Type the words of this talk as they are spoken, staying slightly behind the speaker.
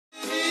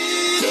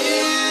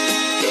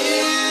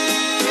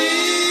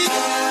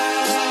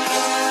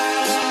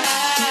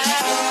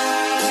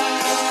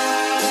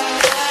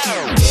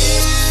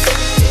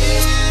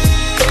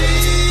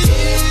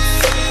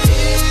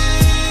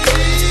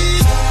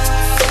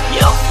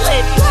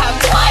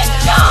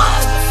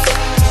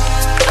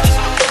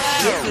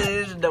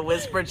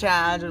whisper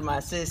challenge with my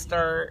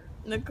sister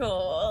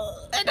Nicole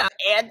and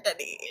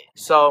Anthony.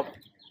 So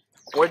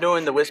we're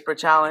doing the whisper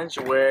challenge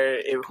where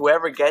if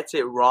whoever gets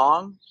it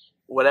wrong,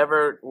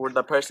 whatever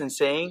the person's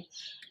saying,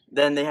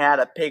 then they had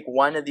to pick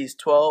one of these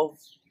 12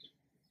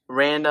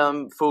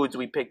 random foods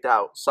we picked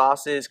out.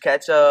 Sauces,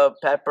 ketchup,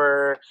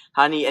 pepper,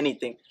 honey,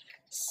 anything.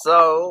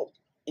 So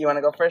you want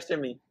to go first or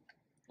me?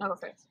 I'll go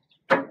first.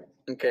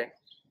 Okay.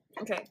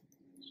 Okay.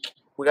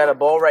 We got a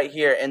bowl right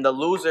here, and the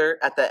loser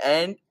at the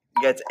end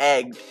gets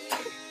egged.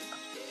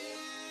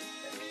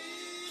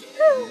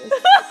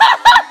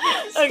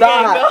 Stop. Okay,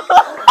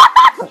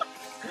 go.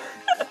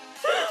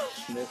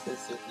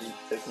 Mississippi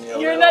took me a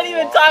You're little not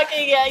even long.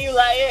 talking yet, you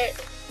liar.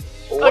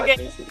 What? Okay.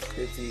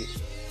 Mississippi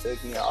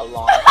took me a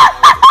long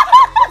time.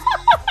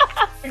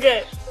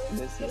 Okay.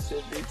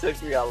 Mississippi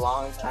took me a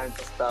long time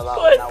to spell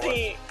out. when I was-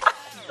 Pussy.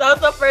 That was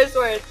the first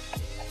word.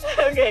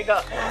 Okay,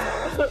 go.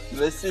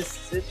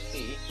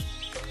 Mississippi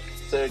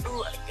took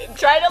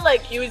Try to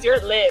like use your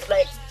lip,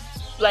 like.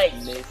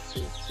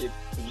 Mississippi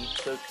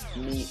took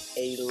me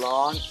a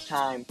long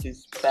time to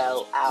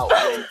spell out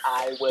when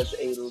I was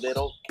a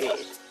little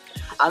kid.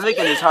 I'm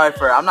making this hard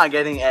for her. I'm not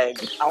getting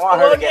eggs. I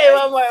want her to get Okay,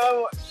 eggs. one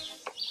more.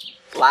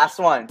 Last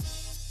one.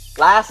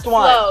 Last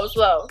one.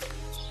 Slow.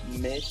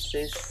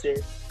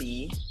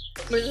 Mississippi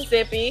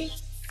Mississippi.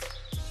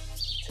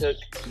 took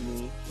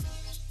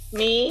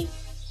me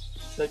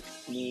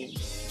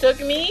Took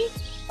me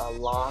a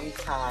long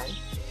time.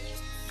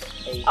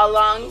 a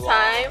long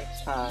time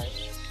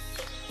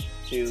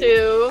to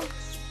to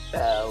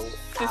spell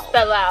out.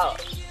 spell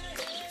out.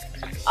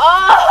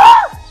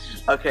 Oh!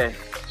 Okay.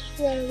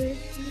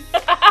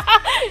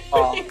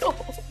 Oh.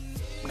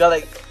 We got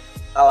like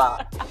a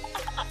lot.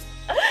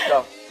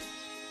 Go.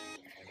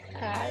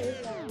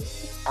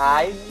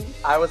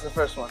 I was the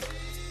first one.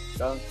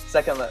 Go.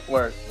 Second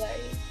word.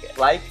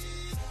 Like.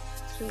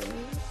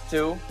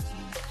 To.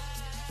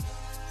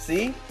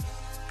 See?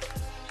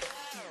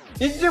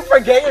 Did you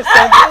forget your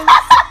sentence?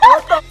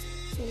 What the?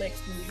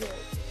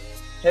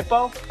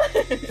 Hippo?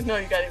 No,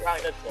 you got it wrong.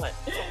 That's one.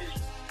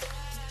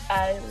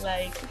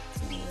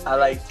 I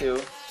like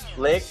to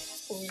lick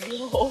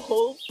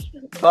buttholes.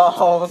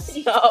 balls.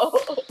 No,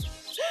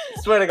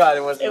 Swear to God,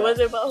 it wasn't. it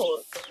wasn't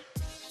buttholes.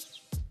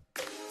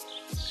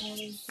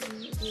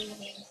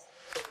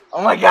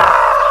 Oh my God!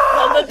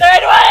 That's the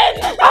third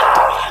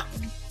one.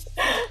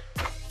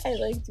 I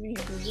like to be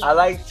booty. I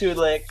like to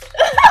lick.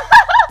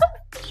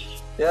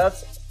 Yeah,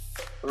 that's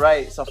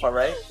right so far,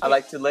 right? I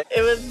like to lick.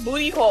 It was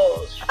booty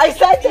holes. I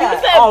said You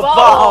that. said Oh,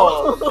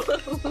 balls.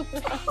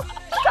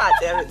 God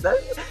damn it!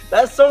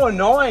 That's so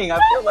annoying. I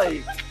feel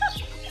like.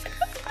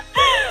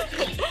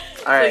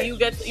 All So right.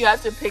 you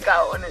have to pick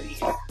out one of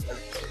these.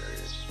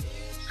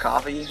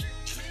 Coffee.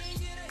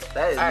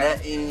 That is All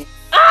right. net.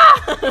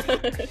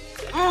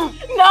 Ah!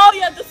 No,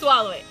 you have to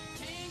swallow it.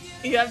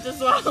 You have to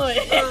swallow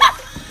it.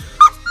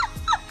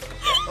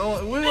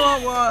 Oh, we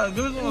don't want.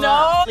 Give us one.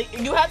 No, like,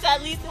 you have to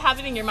at least have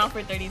it in your mouth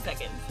for 30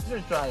 seconds.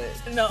 Just try it.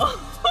 No.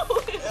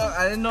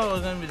 I didn't know it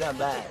was gonna be that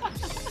bad.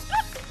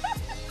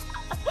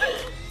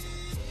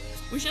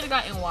 We should have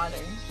gotten water.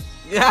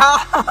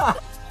 Yeah.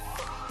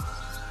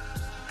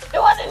 It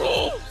wasn't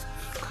me.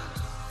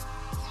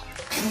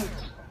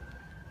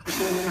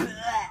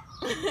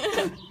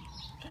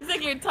 It's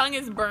like your tongue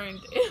is burned.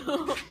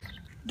 Ew.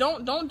 Don't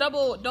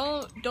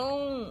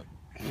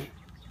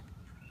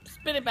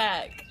spit it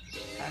back.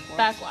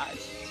 Backwash.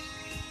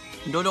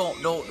 No.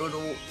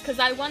 Cause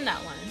I won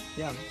that one.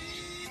 Yeah.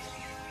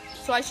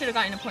 So I should have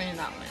gotten a point in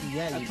that one.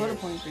 Yeah. I put a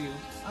point for you.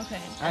 Okay.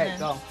 All right,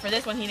 go. For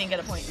this one, he didn't get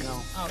a point. No.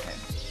 Oh, okay.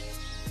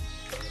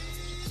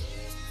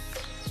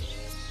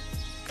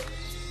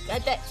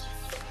 That's it.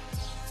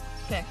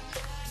 Okay.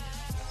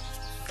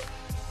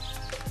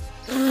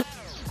 I want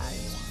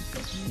to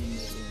be a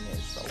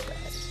millionaire so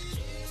bad.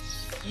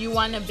 You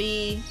want to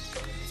be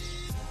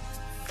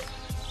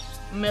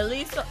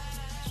Melissa?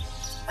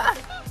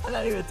 I'm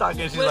not even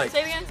talking. She's Wait, like,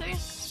 say it again. Say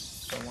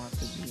it again. I want to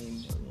be a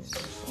millionaire.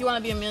 So You want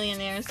to be a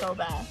millionaire so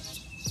bad.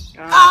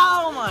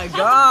 Oh my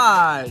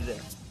God!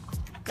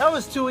 That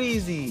was too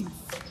easy.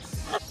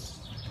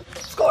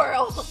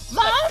 Squirrel.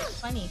 Mom.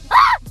 Funny.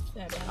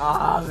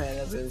 Ah man,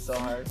 that's really so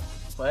hard.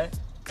 What?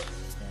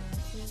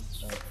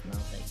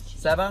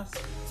 Sebas?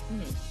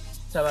 Mhm.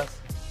 Sebas.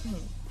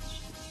 Mhm.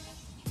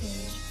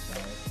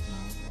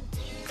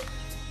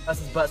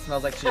 Sebas's butt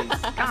smells like cheese.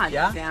 God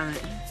Yeah? damn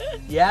it.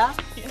 Yeah?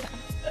 Yeah.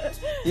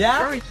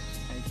 Yeah? I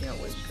can't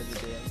wait for the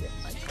day I get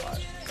my car.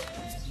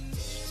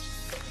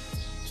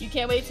 You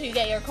can't wait till you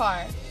get your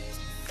car.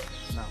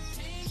 No. I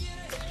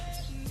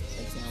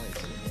can't wait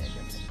for the day I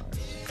get my car.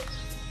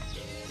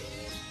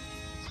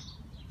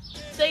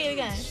 Say it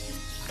again. I can't wait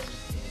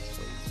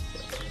till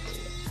the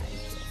day I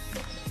get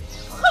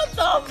my car. What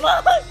the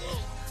fuck?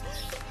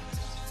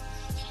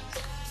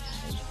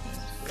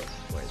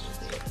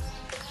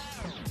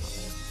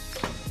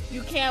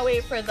 You can't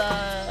wait for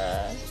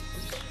the.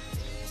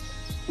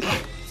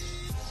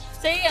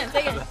 Say it again. Say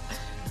it again.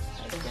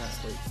 I can't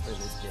wait for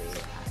the day I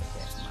get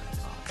my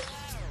car.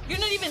 You're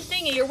not even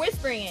singing. You're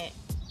whispering it.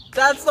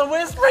 That's the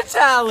whisper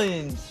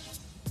challenge.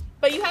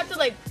 But you have to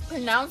like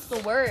pronounce the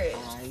word.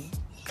 I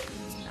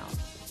cannot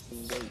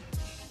wait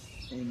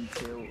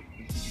until the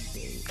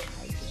day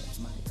I get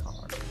my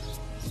car.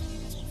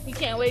 You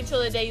can't wait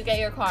till the day you get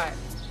your car.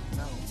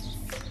 No.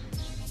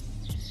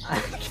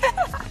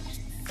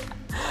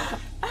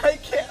 I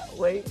can't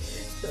wait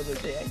till the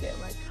day I get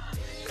my car.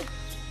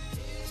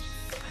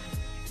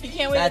 You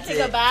can't wait to take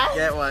a bath?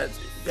 Get one.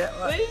 Get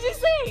one. What did you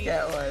say?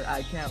 Get one.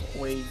 I can't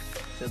wait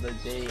till the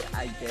day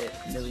I get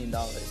 $1 million.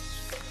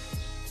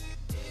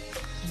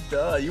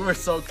 Duh, you were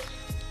so.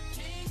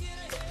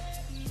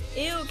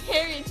 Ew,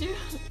 carrot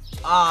juice.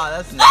 Ah,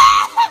 that's not.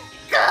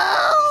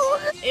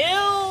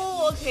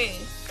 Ew, okay.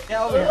 Get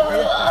over here.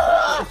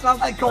 It smells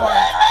like corn.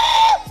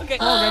 Okay.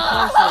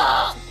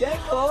 Oh, get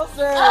closer.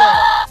 Get closer.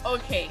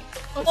 Okay.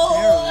 That's Oh,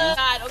 terrible.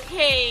 God.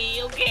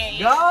 Okay, okay.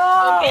 Go.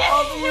 Okay.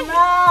 Open your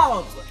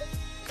mouth.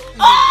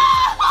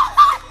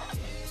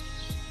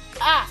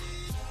 Ah.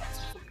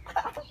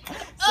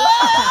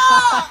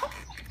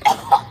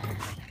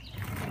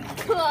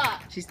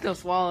 She still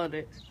swallowed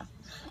it.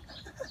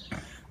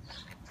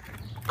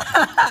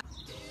 That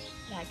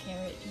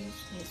carrot juice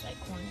tastes like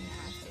corn and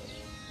acid.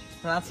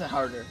 Pronounce it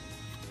harder.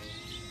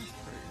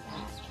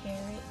 That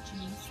carrot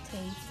juice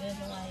tasted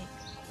like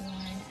corn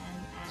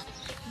and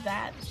acid.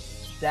 That.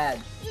 Dad.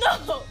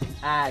 No.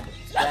 Ad.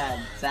 Dad.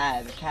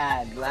 Sad.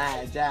 Cad.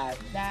 Lad. Dad.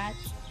 That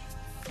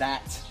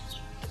That.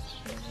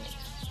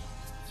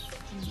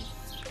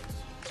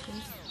 carrot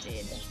juice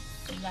tasted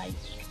like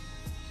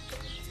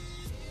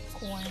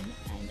corn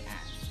and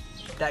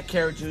acid. That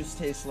carrot juice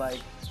tastes like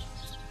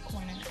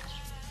Corn and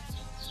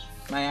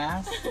acid. my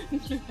ass.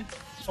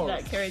 Oh.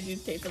 That carrot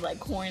juice tasted like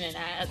corn and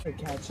acid.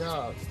 Catch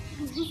up.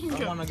 I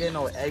don't want to get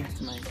no eggs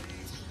tonight.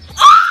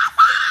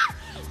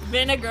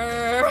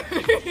 Vinegar.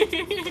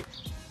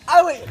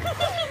 Oh wait.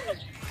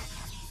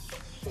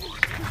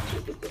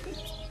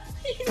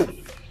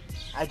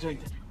 I drink.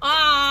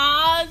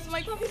 Ah,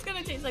 my coffee's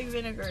gonna taste like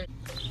vinegar.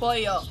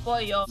 Pollo.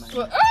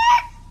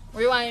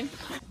 Rewind.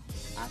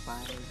 I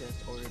finally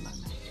just ordered my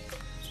mac.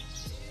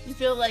 You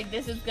feel like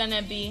this is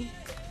gonna be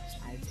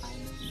I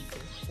finally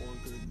just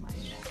ordered my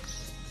mac.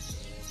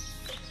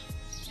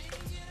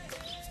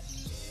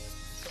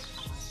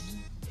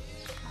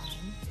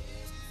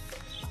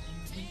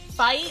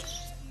 fight.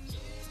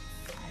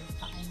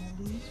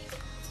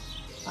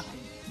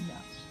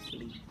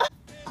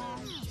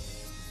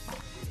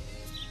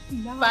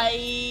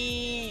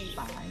 Fight.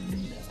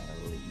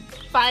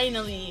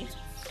 Finally.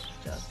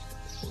 Just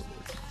ordered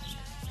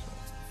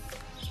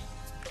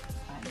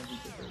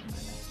my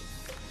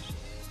MacBook.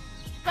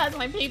 That's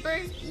my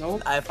paper.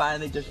 Nope. I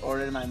finally just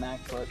ordered my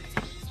MacBook.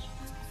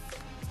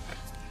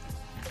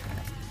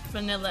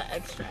 Vanilla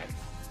extract.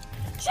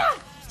 Cha,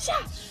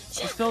 cha,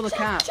 Just fill the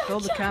cap. Fill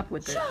the cap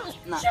with it.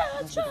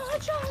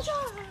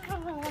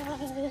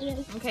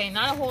 Okay,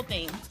 not a whole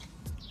thing.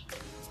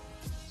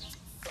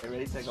 Okay,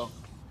 ready, set, go.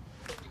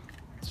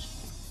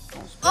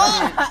 Don't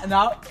spread it.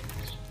 No.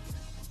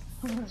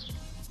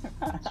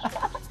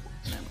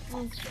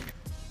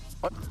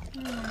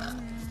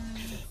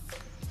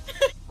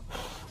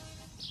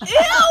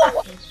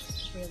 Ew!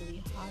 It's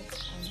really hot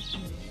and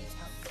humid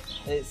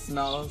outside. It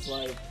smells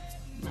like.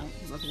 No,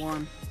 that's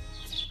one.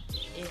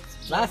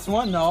 It's Last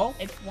one, no.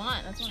 It's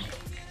one. That's one.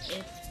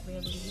 It's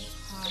really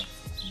hot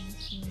and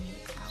humid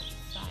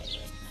outside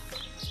right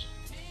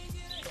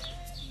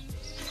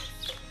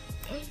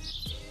now.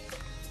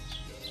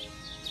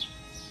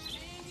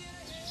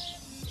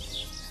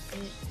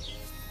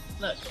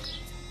 Look.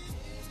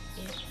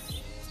 It's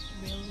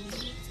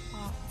really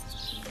hot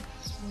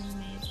and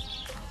humid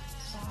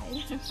outside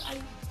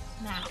right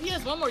now.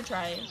 Yes, one more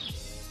try.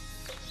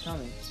 Tell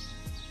me.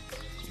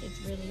 It's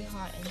really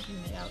hot and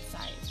humid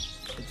outside.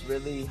 It's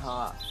really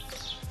hot.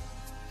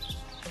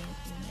 And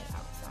humid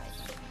outside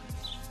right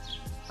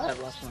now. Alright,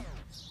 last one.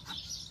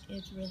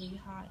 It's really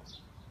hot.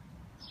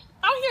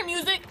 I don't hear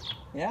music.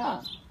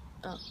 Yeah.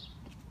 Oh.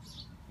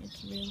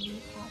 It's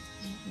really hot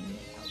and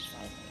humid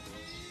outside right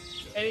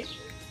now. Ready?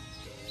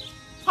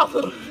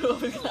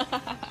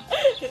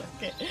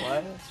 Okay.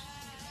 What?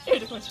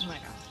 Here's the question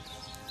mark.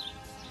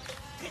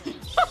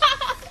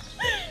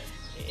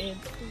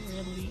 It's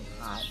really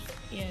hot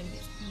and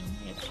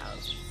humid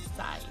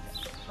outside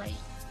right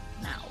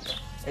now.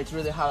 It's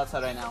really hot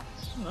outside right now.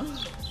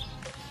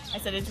 I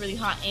said it's really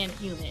hot and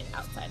humid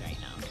outside right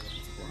now.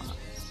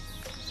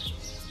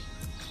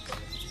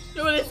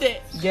 What is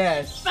it?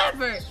 Yes.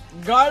 Pepper.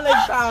 Garlic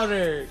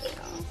powder.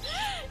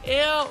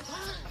 Ew.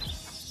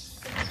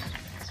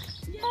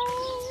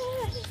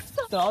 Yes.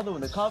 The other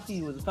one, the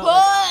coffee was.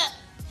 What?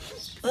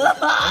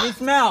 Let me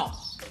smell.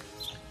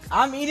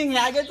 I'm eating it.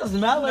 I get to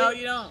smell it. No,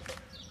 you don't.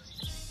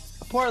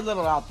 Pour a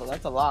little out though.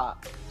 That's a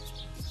lot.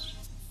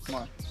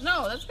 More.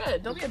 No, that's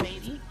good. Don't be a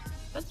baby.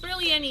 That's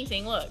barely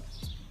anything. Look.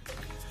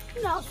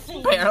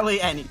 Nothing.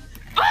 Barely any.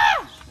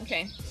 Ah!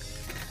 Okay.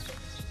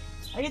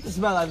 I get to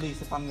smell at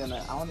least if I'm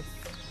gonna. I want to.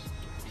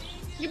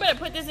 You better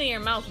put this in your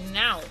mouth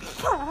now.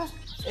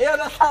 Ew,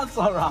 that sounds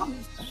so wrong.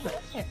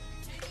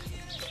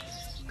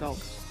 Go.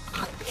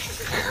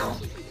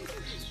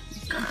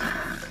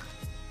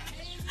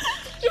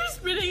 You're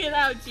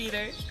out,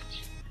 cheater.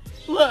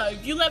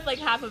 Look, you left like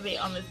half of it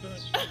on the spoon.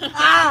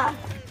 Ah!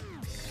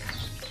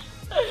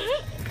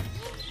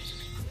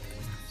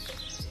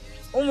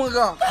 Oh my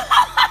god.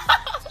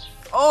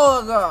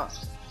 Oh my god.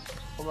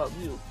 What about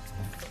you?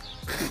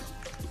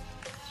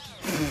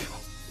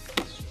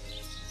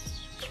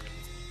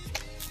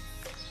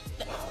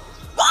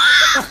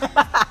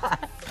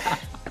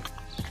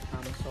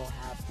 I'm so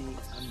happy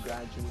I'm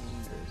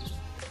graduating early.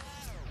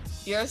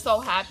 You're so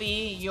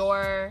happy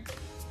you're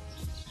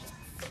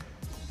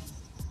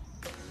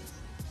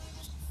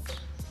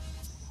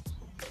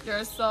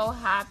so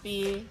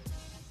happy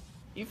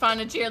you found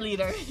a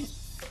cheerleader.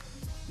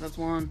 That's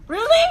one.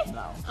 Really?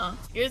 No.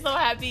 You're so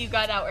happy you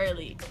got out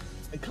early.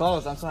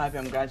 Close. I'm so happy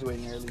I'm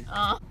graduating early.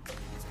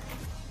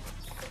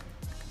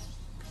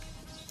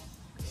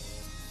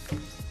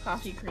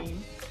 Coffee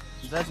cream.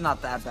 That's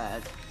not that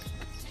bad.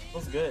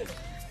 What's good?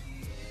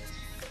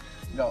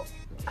 Go.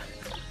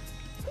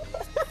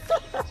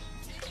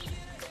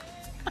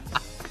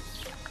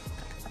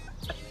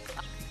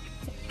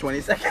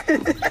 $20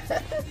 seconds.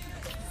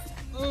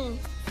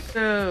 Ew,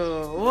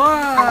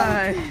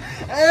 why?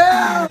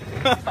 Ew.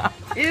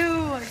 Ew. I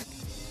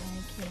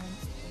can't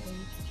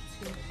wait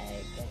to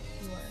egg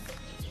your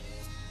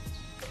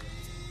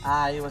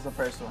He was the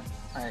first one.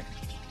 Alright.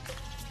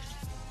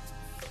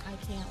 I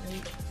can't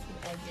wait to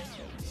egg your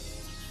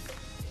face.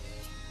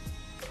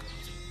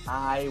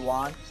 I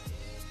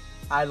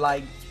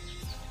like.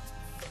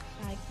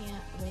 I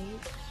can't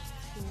wait to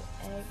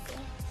egg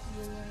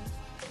your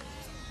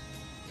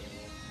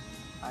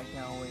I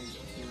can't wait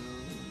to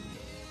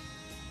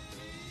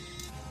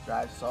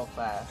drive so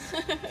fast.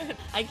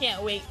 I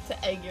can't wait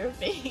to egg your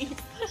face.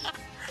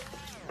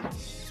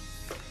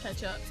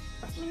 Catch up.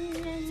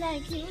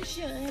 Like you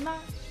should.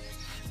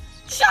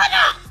 Shut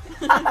up!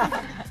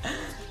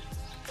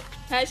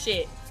 That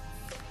shit.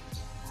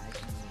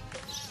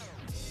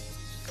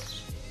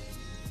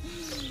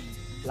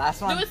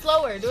 Last one. Do it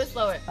slower. Do it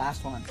slower.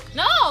 Last one.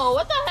 No,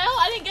 what the hell?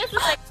 I didn't guess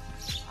this. Like,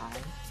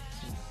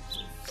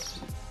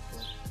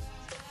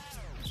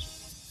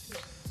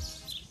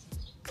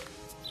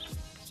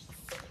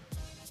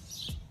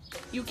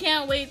 you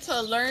can't wait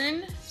to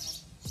learn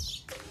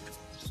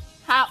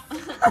how.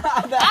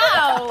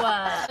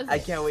 Ow! I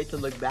can't wait to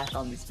look back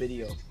on this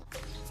video.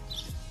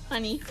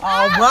 Honey.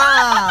 Oh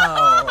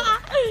wow!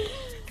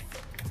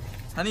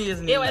 Honey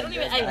isn't Ew, even. I don't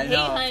even. I hate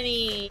know.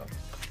 honey.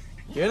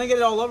 You're gonna get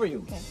it all over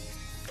you. Okay.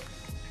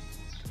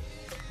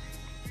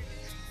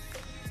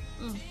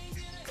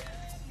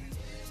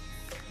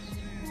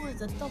 Who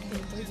is a talking to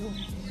you?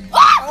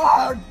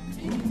 Oh!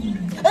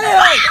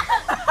 Hey!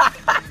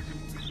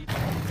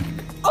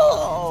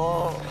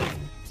 Oh!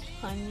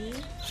 Honey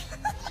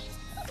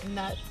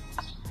Nut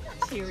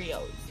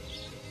Cheerios.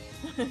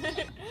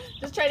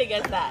 Just try to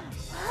guess that.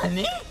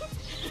 Honey?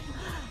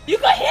 You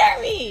can hear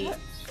me!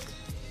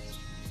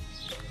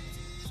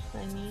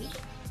 Honey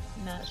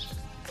Nut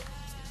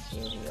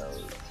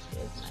Cheerios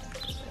is my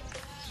favorite.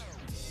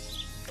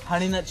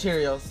 Honey Nut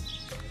Cheerios.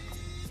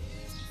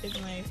 Is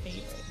my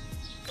favorite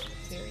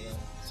cereal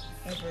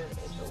ever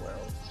in the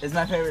world. Is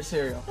my favorite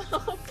cereal.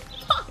 Oh,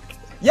 fuck.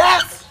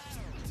 Yes!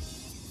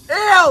 Ew!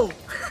 I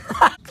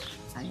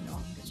know I'm gonna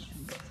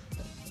end up.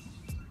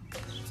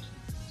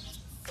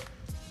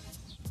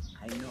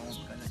 I know I'm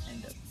gonna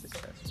end up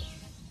successful.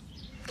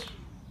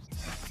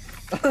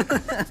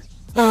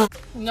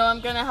 No,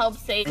 I'm gonna help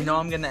save. I know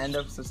I'm gonna end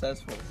up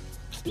successful.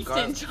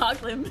 Instant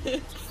chocolate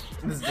mix.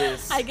 What is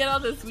this? I get all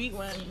the sweet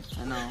ones.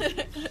 I know.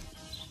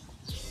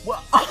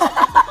 What?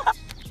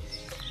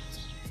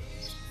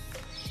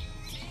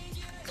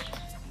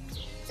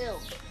 Ew.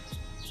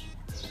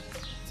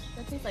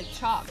 That tastes like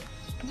chalk.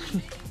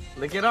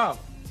 Lick it off.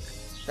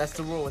 That's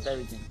the rule with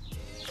everything.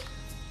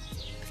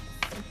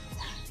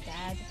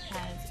 Dad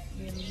has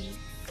really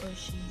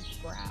bushy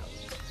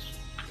brows.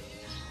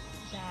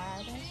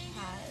 Dad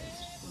has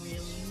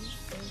really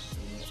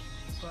bushy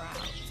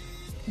brows.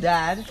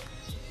 Dad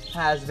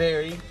has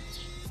really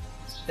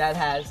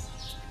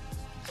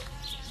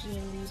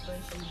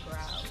bushy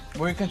brows.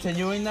 We're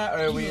continuing that,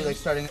 or are we like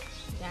starting?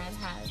 Dad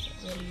has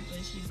really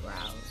bushy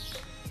brows.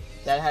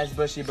 Dad has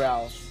bushy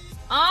brows.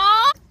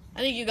 Ah! I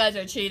think you guys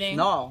are cheating.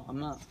 No, I'm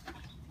not.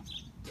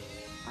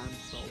 I'm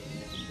so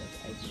gonna end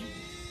up egging you.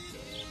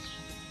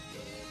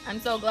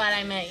 I'm so glad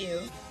I met you.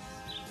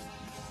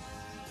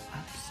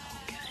 I'm so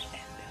gonna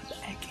end up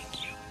egging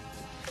you.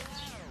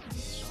 I'm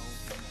so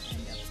gonna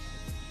end up.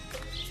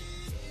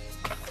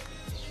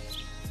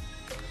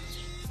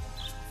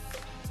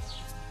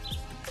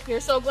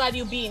 You're so glad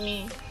you beat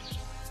me.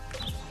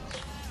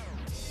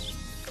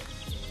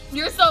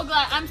 You're so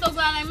glad. I'm so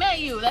glad I met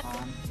you.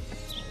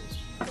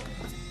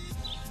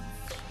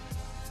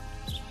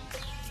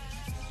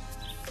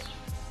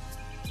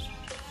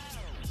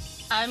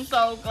 I'm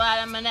so glad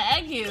I'm gonna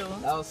egg you.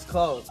 That was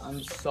close.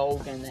 I'm so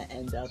gonna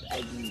end up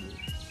egging you.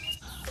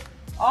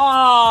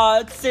 Oh,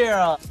 it's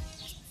Sarah.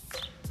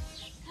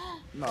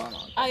 No.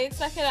 Ay,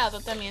 exagerado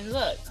también.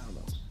 Look. Hold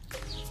on.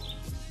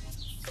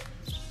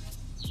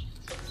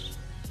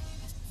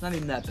 It's not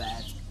even that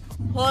bad.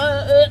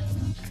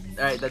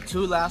 Alright, the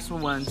two last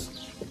ones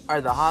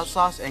are the hot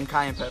sauce and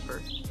cayenne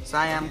pepper.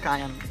 Siam,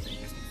 cayenne.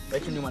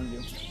 Which one do you want to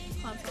do?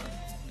 Hot sauce.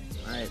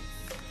 Alright.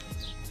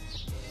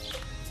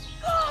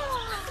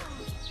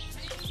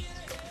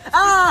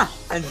 Ah!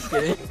 I'm just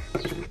kidding.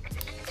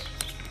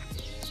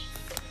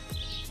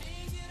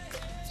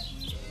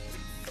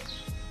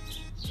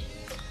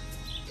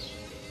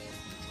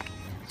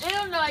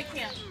 Ew, no, I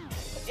can't.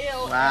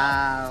 Ew.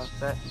 Wow.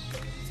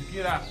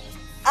 Tequila.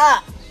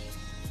 Ah!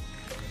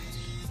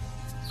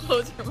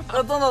 Close your mouth.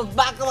 That's on the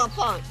back of my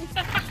tongue.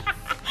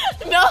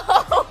 No!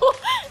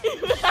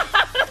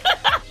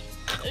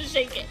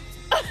 Shake it.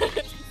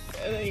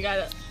 And then you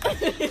gotta.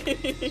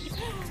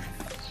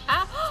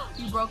 Ah,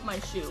 you broke my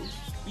shoe.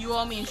 You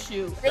owe me a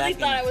shoe. Really Back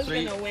thought in I was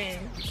 3, gonna win.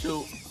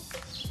 2.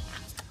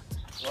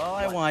 Well,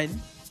 I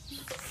won.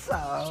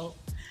 So.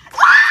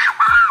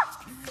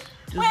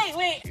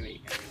 Wait.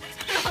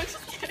 No, I'm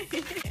just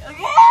kidding.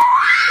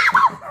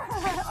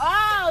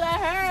 Oh, that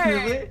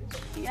hurt.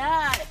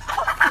 Yeah.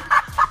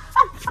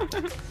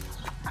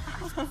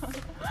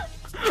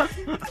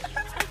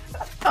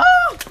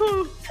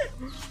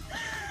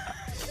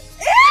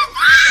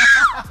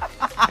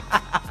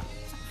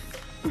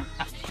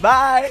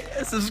 Bye.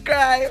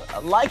 Subscribe.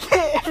 Like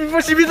it.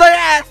 Before she beats my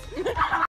ass.